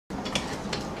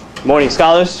Morning,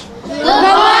 scholars. Good morning,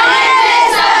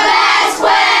 Mr.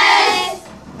 Vasquez.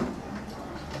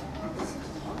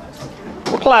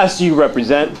 What class do you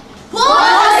represent?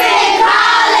 Boston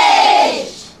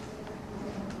College.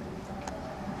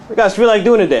 What you guys feel like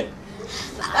doing today?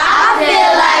 I feel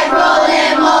like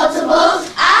rolling multiples.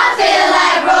 I feel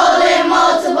like rolling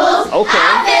multiples. Okay.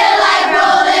 I feel like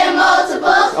rolling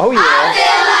multiples. Oh, yeah.